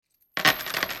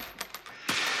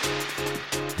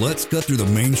Let's cut through the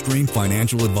mainstream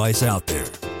financial advice out there.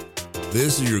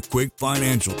 This is your quick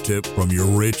financial tip from your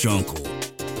rich uncle.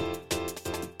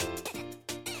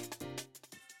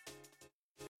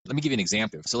 Let me give you an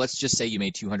example. So let's just say you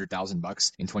made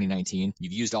 $200,000 in 2019.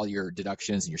 You've used all your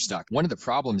deductions and you're stuck. One of the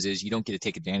problems is you don't get to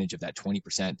take advantage of that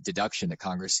 20% deduction that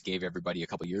Congress gave everybody a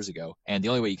couple years ago. And the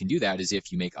only way you can do that is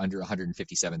if you make under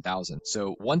 $157,000.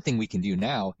 So one thing we can do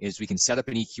now is we can set up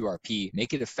an EQRP,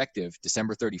 make it effective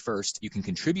December 31st. You can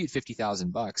contribute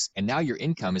 $50,000 and now your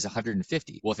income is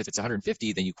 $150,000. Well, if it's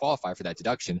 $150,000, then you qualify for that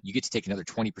deduction. You get to take another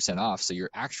 20% off. So your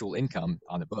actual income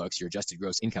on the books, your adjusted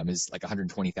gross income is like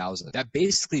 $120,000. That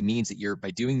basically means that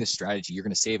by doing this strategy, you're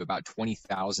going to save about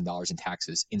 $20,000 in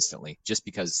taxes instantly just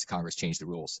because Congress changed the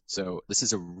rules. So this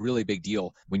is a really big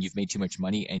deal when you've made too much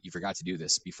money and you forgot to do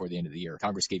this before the end of the year.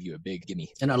 Congress gave you a big gimme.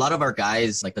 And a lot of our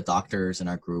guys, like the doctors in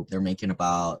our group, they're making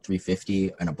about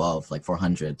 350 and above, like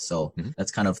 400. So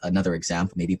that's kind of another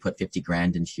example. Maybe put 50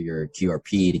 grand into your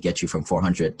QRP to get you from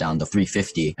 400 down to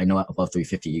 350. I know above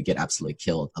 350, you get absolutely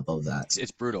killed above that.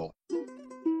 It's brutal.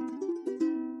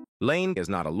 Lane is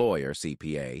not a lawyer,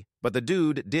 CPA, but the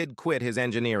dude did quit his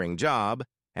engineering job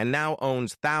and now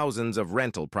owns thousands of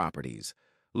rental properties.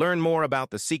 Learn more about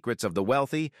the secrets of the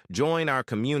wealthy. Join our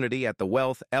community at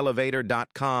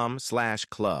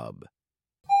thewealthelevator.com/club.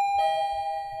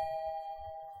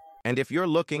 And if you're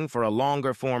looking for a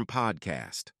longer form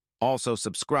podcast, also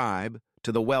subscribe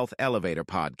to the Wealth Elevator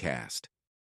podcast.